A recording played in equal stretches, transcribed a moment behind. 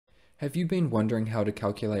Have you been wondering how to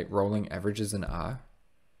calculate rolling averages in R?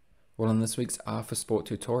 Well, in this week's R for Sport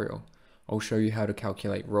tutorial, I'll show you how to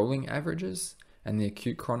calculate rolling averages and the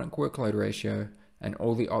acute chronic workload ratio and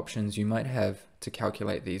all the options you might have to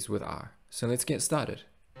calculate these with R. So let's get started.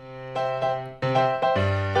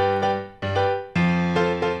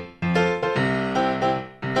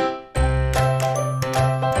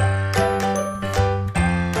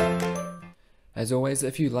 As always,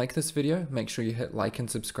 if you like this video, make sure you hit like and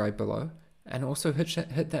subscribe below, and also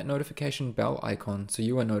hit that notification bell icon so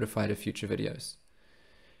you are notified of future videos.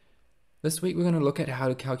 This week we're going to look at how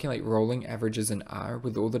to calculate rolling averages in R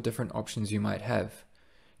with all the different options you might have.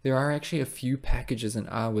 There are actually a few packages in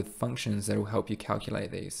R with functions that will help you calculate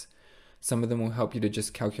these. Some of them will help you to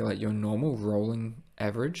just calculate your normal rolling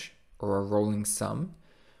average or a rolling sum,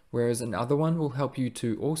 whereas another one will help you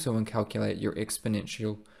to also calculate your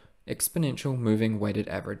exponential moving weighted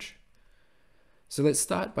average. So let's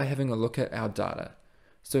start by having a look at our data.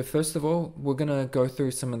 So first of all, we're going to go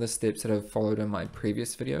through some of the steps that I've followed in my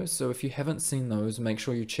previous videos. So if you haven't seen those, make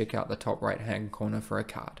sure you check out the top right hand corner for a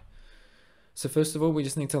card. So first of all, we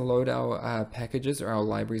just need to load our packages or our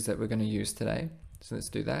libraries that we're going to use today. So let's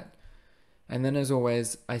do that. And then as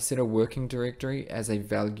always, I set a working directory as a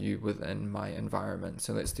value within my environment.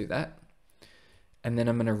 So let's do that. And then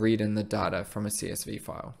I'm going to read in the data from a CSV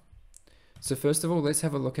file. So first of all, let's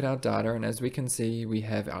have a look at our data, and as we can see, we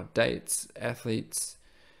have our dates, athletes,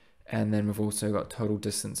 and then we've also got total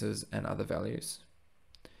distances and other values.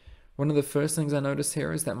 One of the first things I notice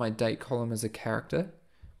here is that my date column is a character,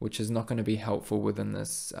 which is not going to be helpful within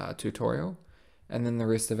this tutorial, and then the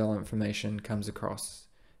rest of our information comes across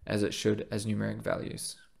as it should as numeric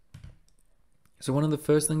values. So one of the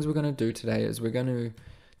first things we're going to do today is we're going to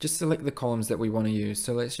just select the columns that we want to use.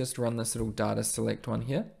 So let's just run this little data select one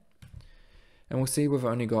here. And we'll see we've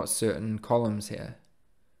only got certain columns here.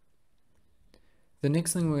 The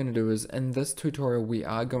next thing we're going to do is, in this tutorial, we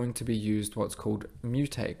are going to be used what's called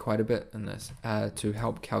mutate quite a bit in this to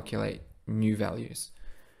help calculate new values.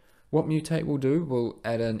 What mutate will do, will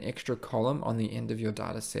add an extra column on the end of your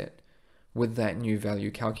data set with that new value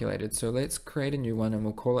calculated. So let's create a new one and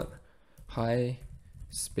we'll call it high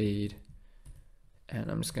speed, and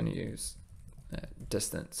I'm just going to use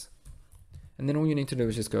distance. And then all you need to do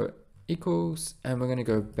is just go equals, and we're going to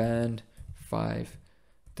go band 5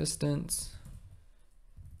 distance.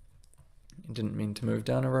 Didn't mean to move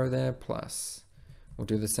down a row there, plus we'll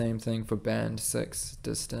do the same thing for band 6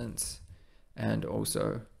 distance and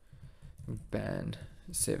also band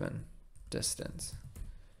 7 distance.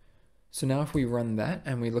 So now if we run that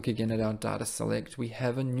and we look again at our data select, we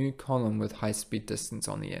have a new column with high speed distance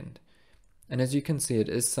on the end. And as you can see, it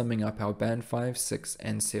is summing up our band 5, 6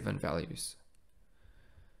 and 7 values.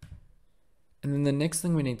 And then the next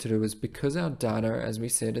thing we need to do is, because our data, as we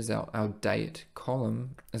said, is our date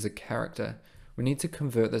column as a character, we need to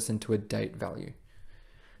convert this into a date value.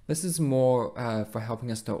 This is more for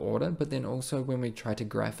helping us to order, but then also when we try to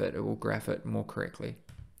graph it, it will graph it more correctly.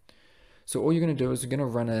 So all you're going to do is we're going to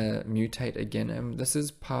run a mutate again, and this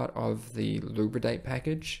is part of the lubricate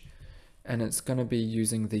package, and it's going to be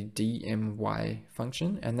using the dmy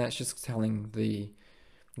function, and that's just telling the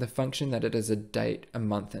function that it is a date, a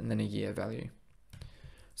month, and then a year value.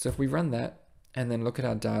 So if we run that and then look at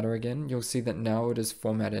our data again, you'll see that now it is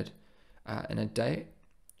formatted in a date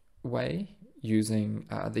way using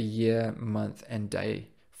the year, month, and day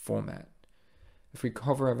format. If we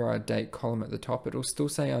hover over our date column at the top, it will still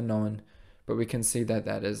say unknown, but we can see that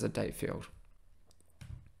that is a date field.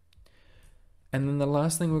 And then the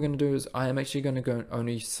last thing we're going to do is I am actually going to go and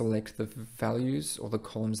only select the values or the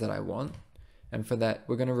columns that I want. And for that,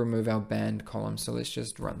 we're going to remove our band column. So let's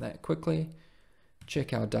just run that quickly.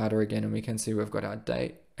 Check our data again, and we can see we've got our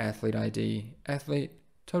date, athlete ID, athlete,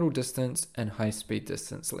 total distance, and high speed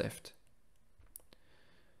distance left.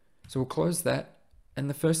 So we'll close that. And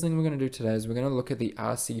the first thing we're going to do today is we're going to look at the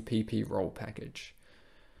RCPP roll package.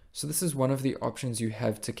 So this is one of the options you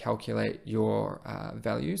have to calculate your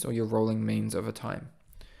values or your rolling means over time.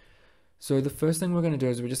 So the first thing we're going to do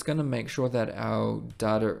is we're just going to make sure that our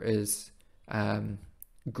data is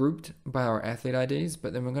grouped by our athlete IDs,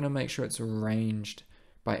 but then we're going to make sure it's arranged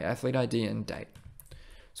by athlete ID and date.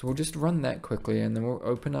 So we'll just run that quickly, and then we'll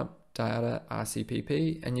open up data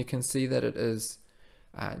RCPP, and you can see that it is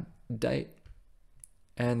date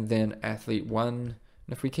and then athlete 1, and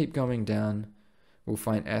if we keep going down, we'll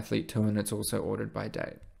find athlete 2, and it's also ordered by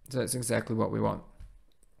date. So that's exactly what we want.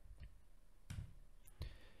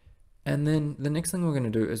 And then the next thing we're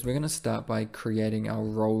going to do is we're going to start by creating our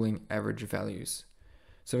rolling average values.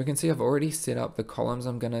 So we can see I've already set up the columns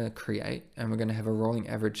I'm going to create, and we're going to have a rolling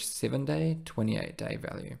average 7-day, 28-day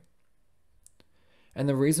value. And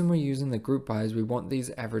the reason we're using the group by is we want these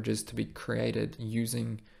averages to be created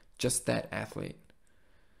using just that athlete.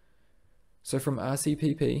 So from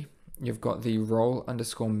RCPP, you've got the roll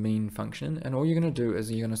underscore mean function, and all you're going to do is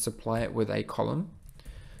you're going to supply it with a column.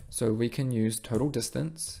 So we can use total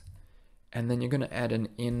distance, and then you're going to add an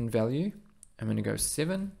n value. I'm going to go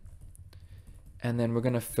 7, and then we're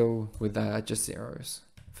going to fill with just zeros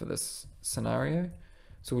for this scenario.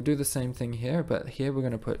 So we'll do the same thing here, but here we're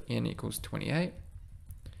going to put n equals 28.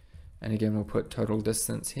 And again, we'll put total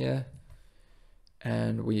distance here,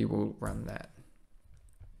 and we will run that.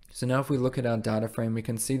 So now if we look at our data frame, we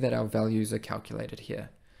can see that our values are calculated here.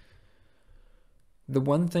 The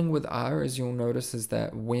one thing with R is you'll notice is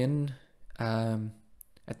that when,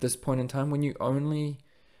 at this point in time, when you only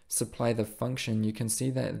supply the function, you can see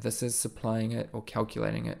that this is supplying it or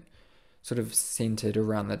calculating it sort of centered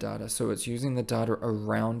around the data. So it's using the data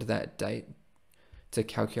around that date to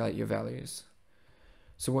calculate your values.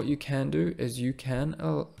 So what you can do is you can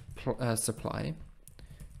supply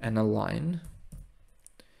an align,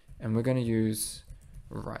 and we're going to use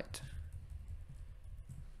right.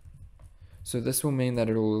 So this will mean that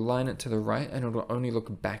it will align it to the right and it will only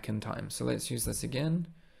look back in time. So let's use this again.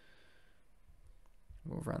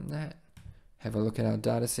 We'll run that. Have a look at our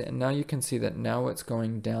data set, and now you can see that now it's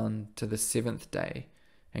going down to the 7th day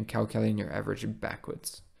and calculating your average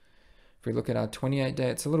backwards. If we look at our 28 day,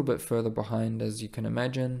 it's a little bit further behind, as you can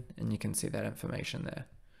imagine, and you can see that information there.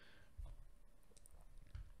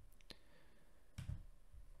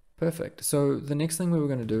 Perfect. So the next thing we were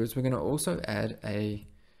going to do is we're going to also add a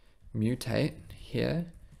mutate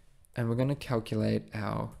here, and we're going to calculate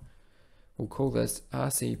our, we'll call this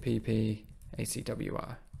RCPP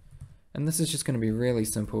ACWR. And this is just going to be really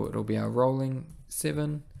simple. It'll be our rolling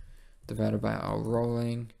 7 divided by our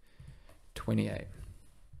rolling 28.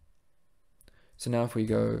 So now if we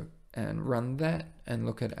go and run that and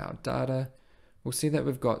look at our data, we'll see that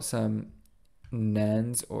we've got some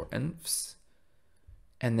nans or infs,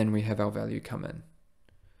 and then we have our value come in.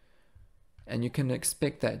 And you can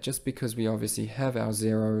expect that just because we obviously have our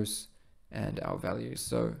zeros and our values.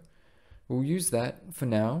 So we'll use that for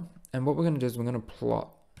now. And what we're going to do is we're going to plot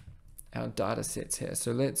our data sets here.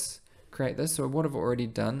 So let's create this. So what I've already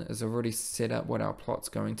done is I've already set up what our plot's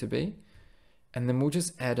going to be. And then we'll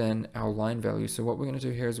just add in our line value. So what we're going to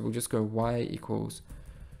do here is we'll just go y equals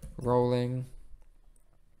rolling,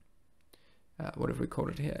 what have we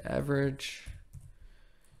called it here? Average,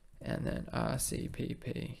 and then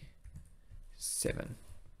RCPP 7.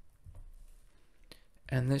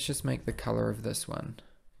 And let's just make the color of this one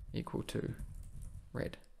equal to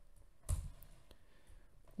red.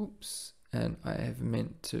 Oops, and I have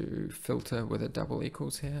meant to filter with a double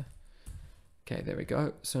equals here. Okay, there we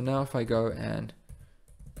go. So now if I go and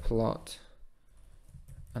plot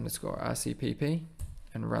underscore RCPP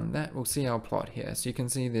and run that, we'll see our plot here. So you can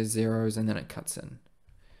see there's zeros and then it cuts in.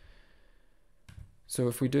 So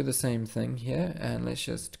if we do the same thing here, and let's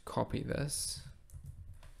just copy this,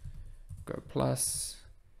 go plus,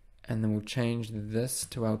 and then we'll change this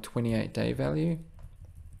to our 28-day value.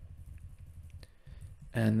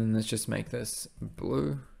 And then let's just make this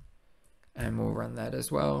blue, and we'll run that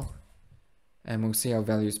as well. And we'll see our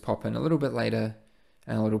values pop in a little bit later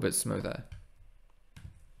and a little bit smoother.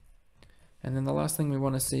 And then the last thing we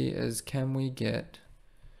want to see is, can we get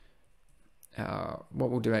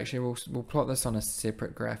what we'll do actually, we'll plot this on a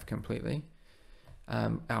separate graph completely,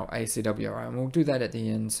 our ACWR, and we'll do that at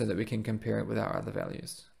the end so that we can compare it with our other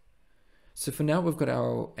values. So for now we've got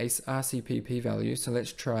our RCPP value, so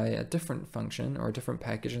let's try a different function or a different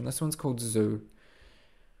package, and this one's called zoo.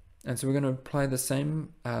 And so we're going to apply the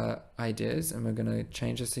same ideas, and we're going to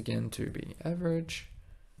change this again to be average.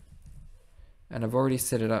 And I've already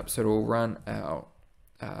set it up so it will run our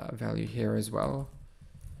value here as well.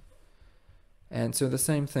 And so the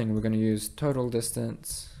same thing, we're going to use total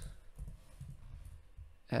distance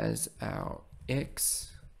as our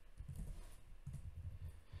x.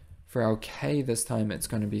 For our k this time it's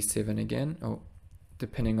going to be 7 again, or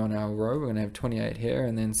depending on our row, we're going to have 28 here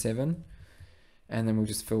and then 7. And then we'll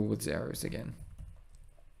just fill with zeros again.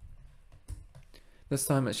 This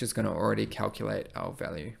time it's just going to already calculate our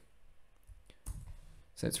value.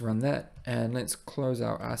 So let's run that, and let's close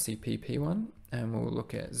our RCPP one, and we'll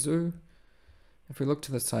look at zoo. If we look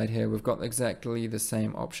to the side here, we've got exactly the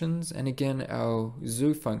same options, and again our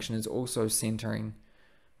zoo function is also centering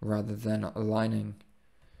rather than aligning.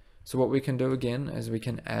 So what we can do again is we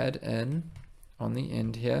can add in on the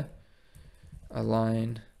end here,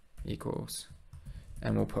 align equals,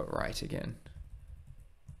 and we'll put right again.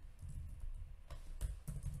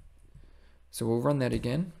 So we'll run that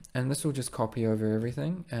again, And this will just copy over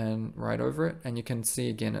everything and write over it. And you can see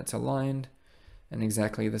again, it's aligned in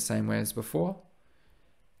exactly the same way as before.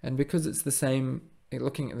 And because it's the same,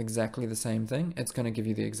 looking at exactly the same thing, it's going to give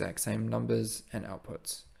you the exact same numbers and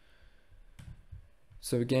outputs.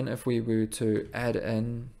 So again, if we were to add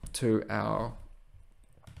in to our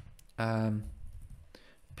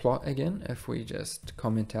plot again, if we just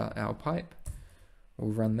comment out our pipe,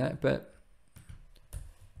 we'll run that bit.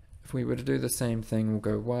 If we were to do the same thing, we'll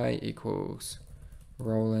go y equals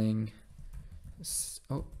rolling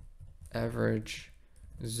average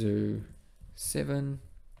zoo 7,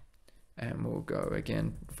 and we'll go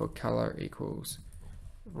again for color equals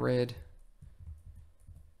red,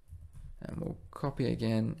 and we'll copy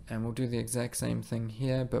again, and we'll do the exact same thing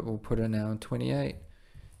here, but we'll put in our 28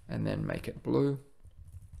 and then make it blue.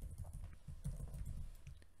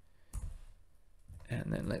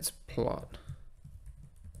 And then let's plot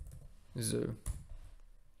zoo.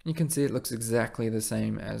 You can see it looks exactly the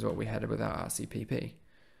same as what we had with our RCPP.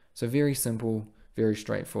 So very simple, very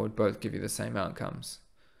straightforward, both give you the same outcomes.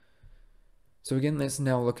 So again, let's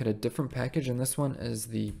now look at a different package, and this one is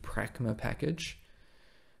the Pragma package.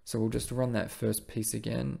 So we'll just run that first piece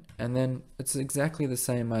again, and then it's exactly the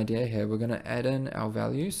same idea here. We're going to add in our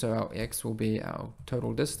value, so our x will be our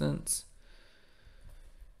total distance.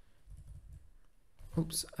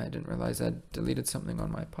 Oops, I didn't realize I deleted something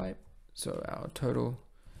on my pipe. So our total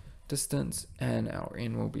distance, and our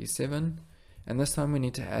n will be 7. And this time we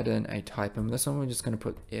need to add in a type, and this one we're just going to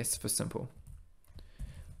put s for simple.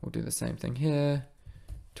 We'll do the same thing here,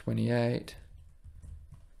 28,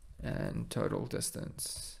 and total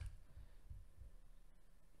distance.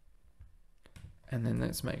 And then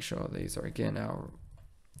let's make sure these are again our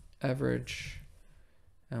average,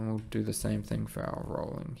 and we'll do the same thing for our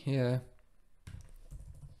rolling here.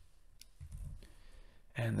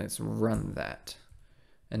 And let's run that.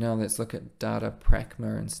 And now let's look at data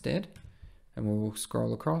Pragma instead, and we'll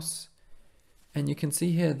scroll across, and you can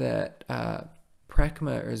see here that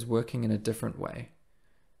Pragma is working in a different way.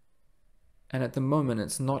 And at the moment,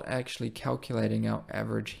 it's not actually calculating our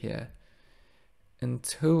average here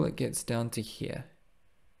until it gets down to here.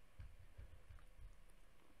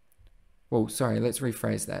 Well, sorry, let's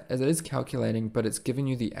rephrase that. As it is calculating, but it's giving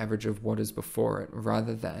you the average of what is before it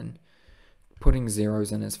rather than putting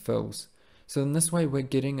zeros in as fills. So in this way, we're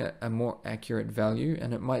getting a more accurate value,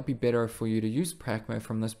 and it might be better for you to use Pragma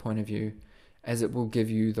from this point of view, as it will give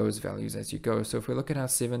you those values as you go. So if we look at our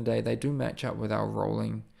 7-day, they do match up with our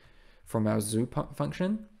rolling from our zoo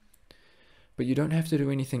function, but you don't have to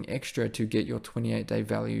do anything extra to get your 28-day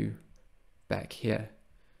value back here.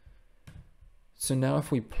 So now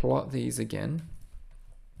if we plot these again,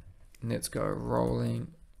 let's go rolling,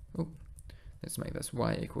 let's make this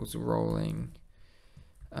y equals rolling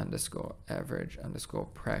underscore average underscore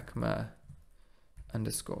Pragma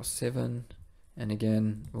underscore 7, and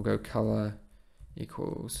again we'll go color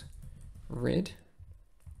equals red.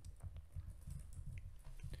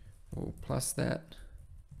 We'll plus that,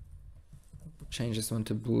 we'll change this one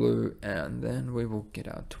to blue, and then we will get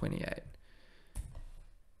our 28.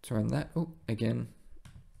 To run that, again,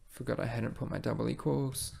 forgot I hadn't put my double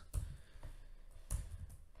equals.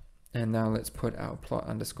 And now let's put our plot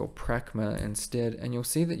underscore Pragma instead, and you'll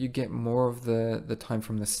see that you get more of the time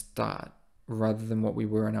from the start rather than what we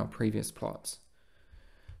were in our previous plots.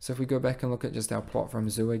 So if we go back and look at just our plot from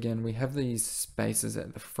zoo again, we have these spaces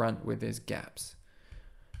at the front where there's gaps.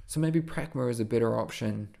 So maybe Pragma is a better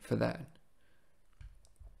option for that.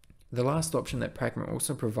 The last option that Pragma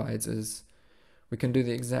also provides is we can do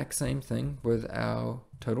the exact same thing with our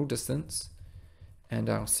total distance and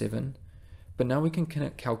our 7, but now we can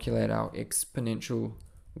calculate our exponential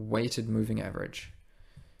weighted moving average.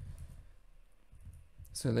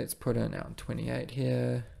 So let's put in our 28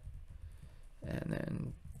 here, and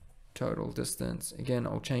then total distance. Again,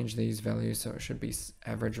 I'll change these values so it should be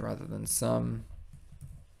average rather than sum.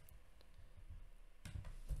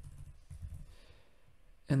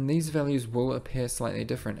 And these values will appear slightly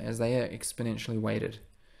different as they are exponentially weighted.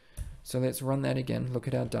 So let's run that again. Look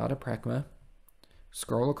at our data Pragma,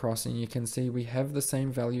 scroll across, and you can see we have the same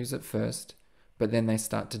values at first, but then they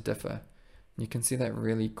start to differ. You can see that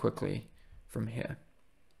really quickly from here.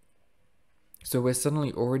 So we're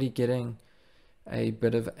suddenly already getting a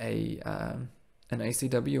bit of an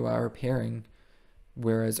ACWR appearing,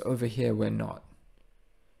 whereas over here we're not.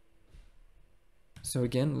 So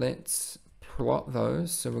again, let's plot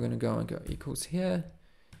those. So we're going to go and go equals here,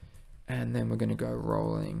 and then we're going to go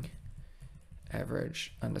rolling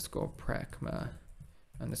average underscore Pragma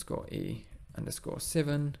underscore e underscore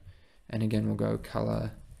 7, and again we'll go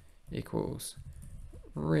color equals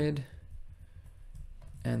red,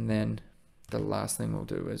 And then the last thing we'll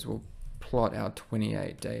do is we'll plot our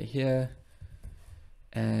 28-day here,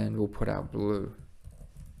 and we'll put our blue.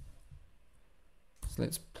 So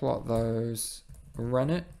let's plot those, run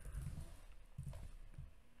it.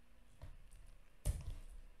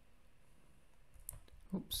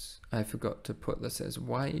 Oops, I forgot to put this as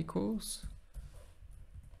y equals.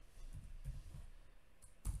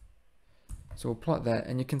 So we'll plot that,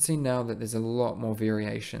 and you can see now that there's a lot more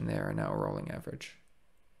variation there in our rolling average.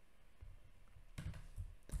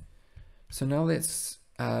 So now let's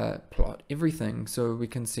plot everything so we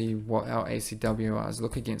can see what our ACWRs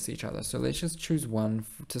look against each other. So let's just choose one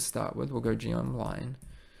to start with. We'll go geom line,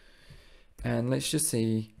 and let's just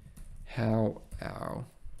see how our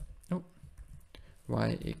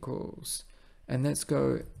y equals, and let's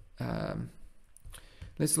go,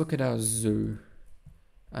 let's look at our zoo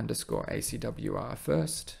underscore ACWR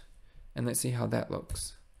first, and let's see how that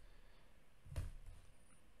looks.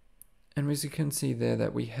 And as you can see there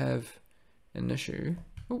that we have an issue,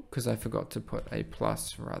 because I forgot to put a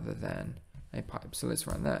plus rather than a pipe. So let's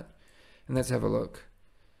run that, and let's have a look.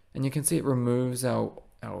 And you can see it removes our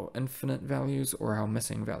infinite values or our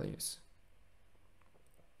missing values.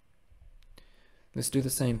 Let's do the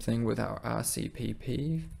same thing with our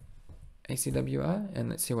RCPP ACWR, and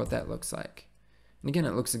let's see what that looks like. And again,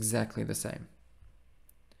 it looks exactly the same.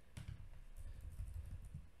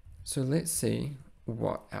 So let's see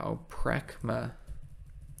what our pragma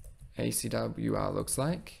ACWR looks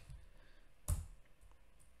like.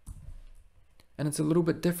 And it's a little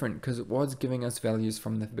bit different because it was giving us values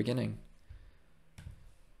from the beginning.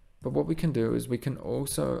 But what we can do is we can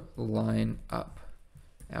also line up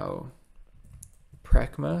our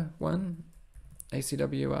pragma one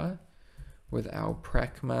ACWR with our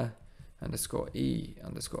pragma underscore E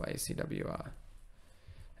underscore ACWR.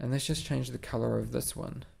 And let's just change the color of this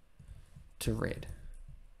one to red.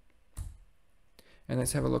 And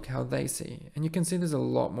let's have a look how they see. And you can see there's a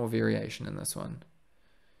lot more variation in this one.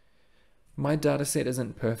 My data set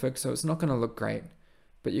isn't perfect, so it's not going to look great,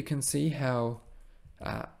 but you can see how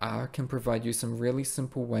R can provide you some really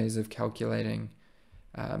simple ways of calculating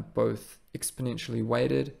both exponentially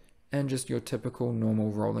weighted and just your typical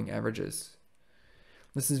normal rolling averages.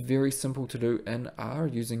 This is very simple to do in R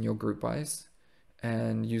using your group bys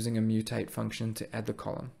and using a mutate function to add the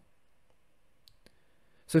column.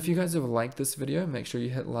 So if you guys have liked this video, make sure you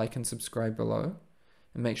hit like and subscribe below,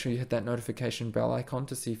 and make sure you hit that notification bell icon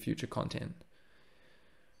to see future content.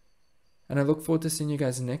 And I look forward to seeing you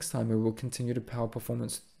guys next time, where we'll continue to power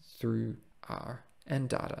performance through R and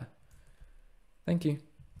data. Thank you.